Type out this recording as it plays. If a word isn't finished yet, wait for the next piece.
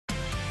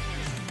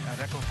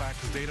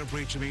Equifax data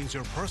breach means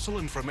your personal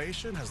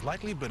information has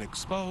likely been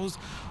exposed,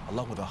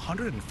 along with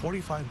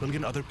 145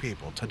 million other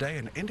people. Today,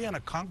 an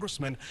Indiana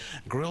congressman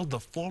grilled the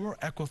former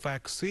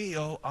Equifax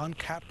CEO on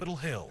Capitol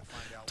Hill.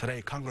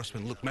 Today,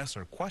 Congressman Luke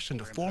Messer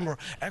questioned former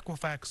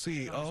Equifax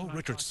CEO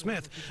Richard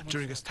Smith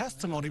during his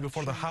testimony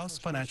before the House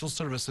Financial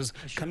Services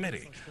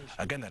Committee.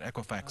 Again, that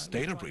Equifax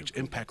data breach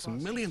impacts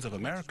millions of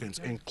Americans,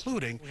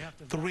 including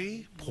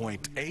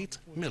 3.8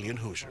 million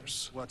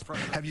Hoosiers.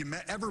 Have you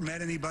ever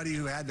met anybody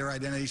who had their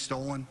identity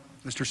stolen,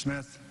 Mr.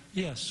 Smith?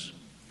 Yes.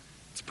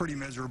 It's a pretty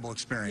miserable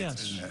experience,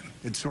 Yes. isn't it?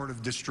 It sort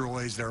of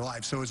destroys their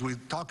life. So as we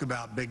talk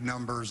about big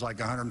numbers like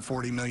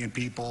 140 million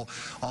people,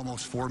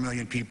 almost 4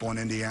 million people in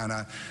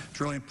Indiana, it's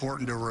really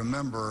important to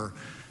remember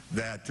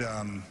that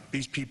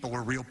these people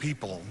are real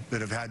people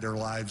that have had their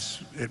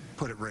lives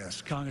put at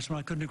risk. Congressman,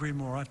 I couldn't agree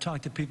more. I've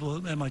talked to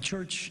people at my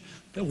church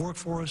that work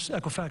for us,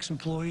 Equifax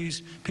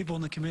employees, people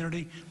in the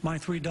community, my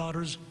 3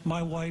 daughters,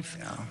 my wife,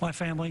 my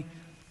family.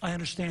 I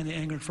understand the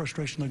anger and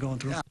frustration they're going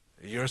through. Yeah.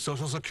 Your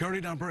Social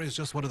Security number is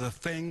just one of the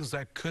things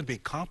that could be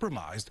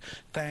compromised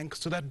thanks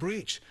to that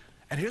breach.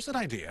 And here's an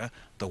idea.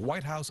 The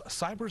White House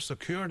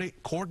cybersecurity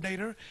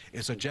coordinator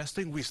is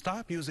suggesting we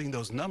stop using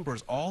those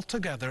numbers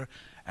altogether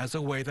as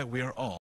a way that we are all